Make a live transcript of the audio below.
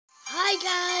Hi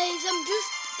guys,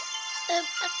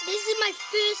 this is my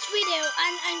first video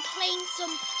and I'm playing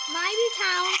some Mario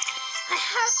Town. I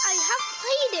have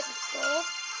played it before.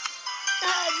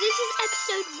 This is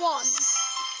episode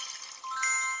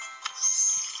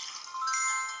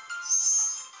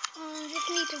 1.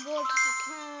 Just need to water the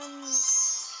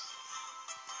plants.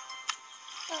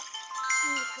 I'm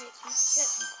gonna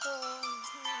get some corn.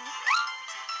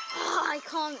 Oh, I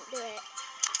can't do it.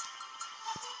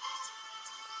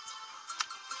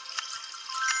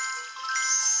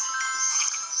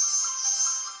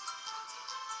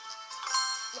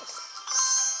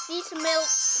 Need some milk to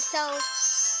sell,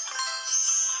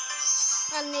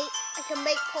 and I can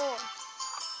make corn.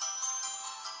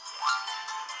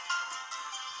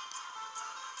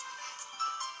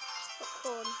 What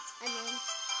corn? I mean.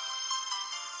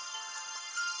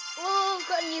 Oh, I've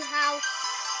got a new house.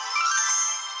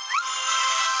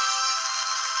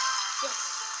 Yes.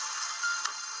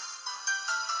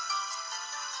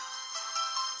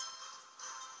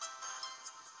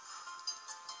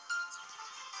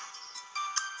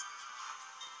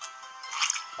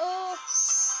 Oh,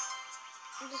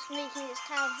 I'm just making this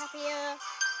town happier.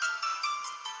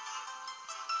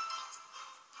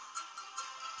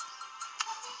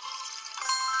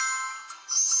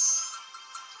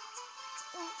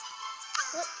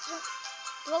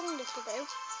 What's wrong this to do?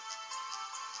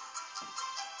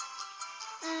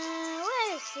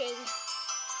 Where is she?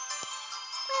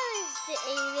 Where is the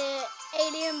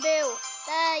alien Bill?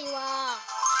 There you are.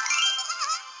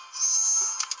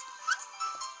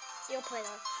 You'll play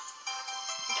though.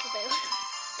 Little Bill.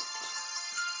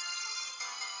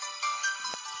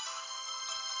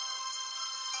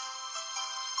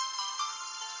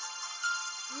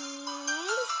 I'm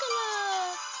just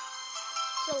gonna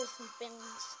sell some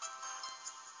things.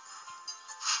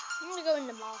 I'm gonna go in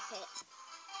the market.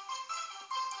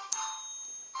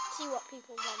 See what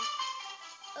people want.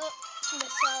 Oh, I'm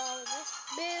gonna sell this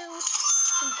bill,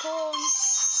 some corn.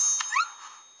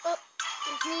 Oh,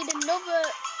 just need another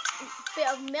bit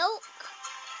of milk.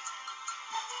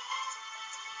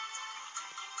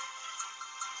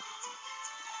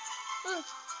 Oh,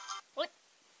 what?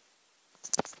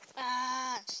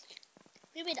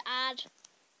 Stupid ad.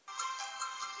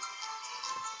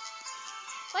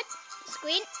 What?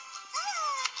 Screen?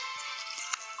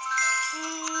 I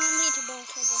need to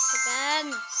water this again.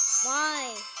 Why?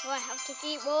 Do I have to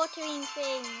keep watering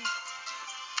things?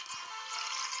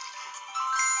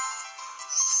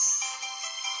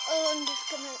 Oh, I'm just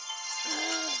gonna...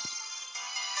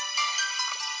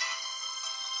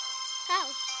 How?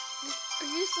 Just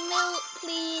produce some milk,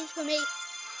 please, for me.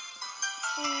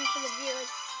 For the viewers.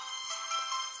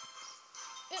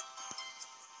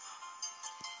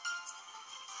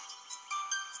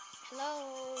 Hello.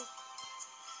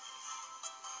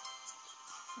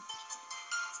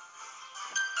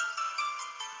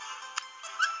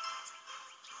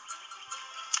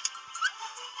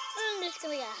 I'm just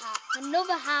gonna get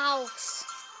another house.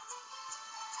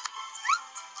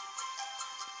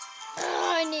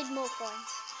 I need more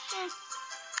coins.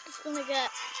 Just gonna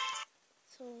get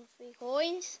some 3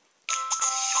 coins.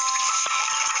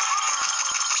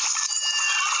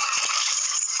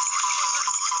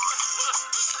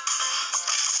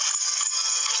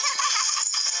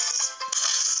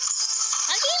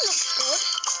 That game looks good.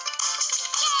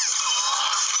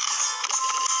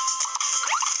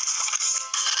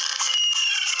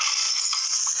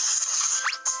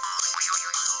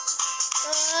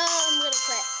 I'm gonna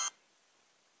quit.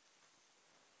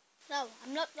 No,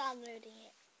 I'm not downloading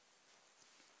it.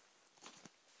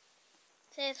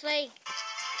 Seriously.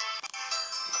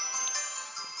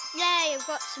 Yay, I've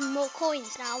got some more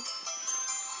coins now.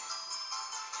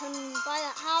 Can buy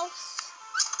that house.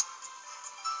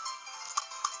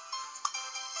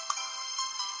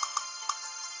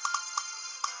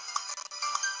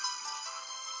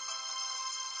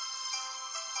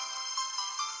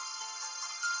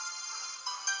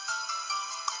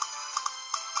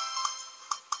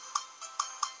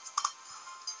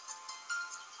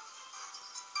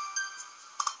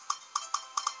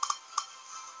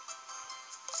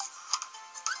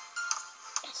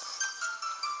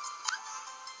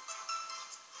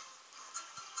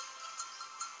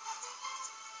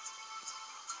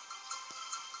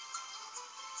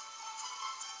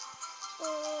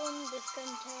 I'm just going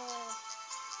to...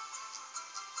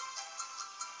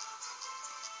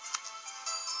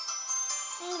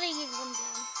 I'm going to use one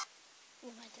down.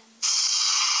 What have I done?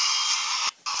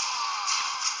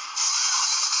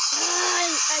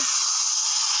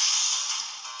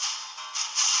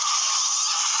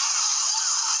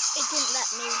 It didn't let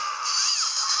me.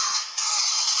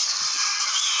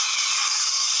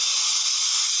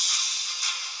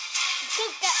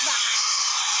 should get that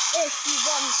if you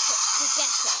want to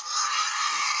get it.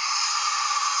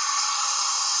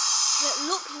 It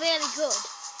looks really good.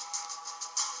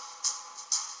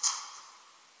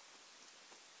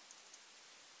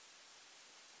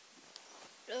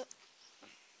 Look,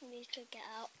 need to get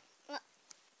out.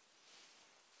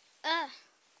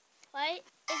 Why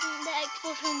isn't the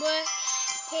explosion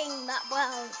working that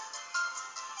well?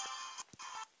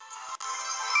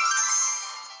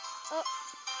 Oh.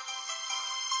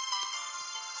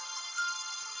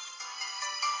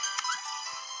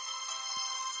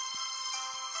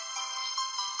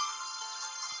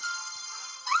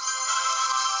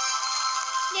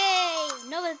 Yay!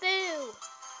 Another boo!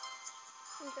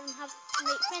 We don't have to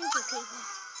make friends with people.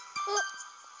 Oh!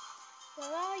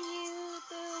 Where are you,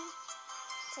 boo?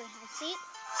 Can I see?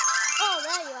 Oh,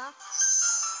 there you are.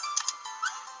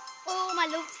 Oh, my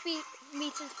love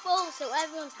meter's full, so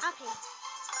everyone's happy.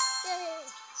 Yay!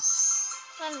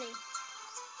 Finally.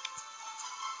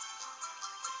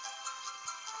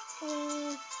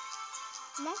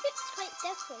 Market's quite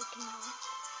decorated now.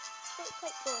 It's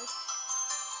quite good.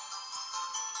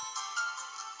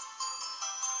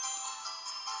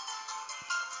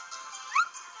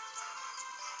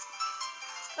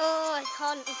 Oh, I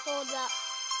can't afford that.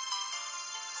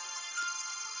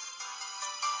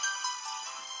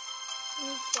 I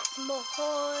need to get some more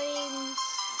coins.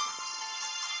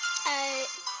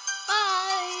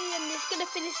 Bye! I'm just going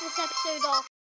to finish this episode off.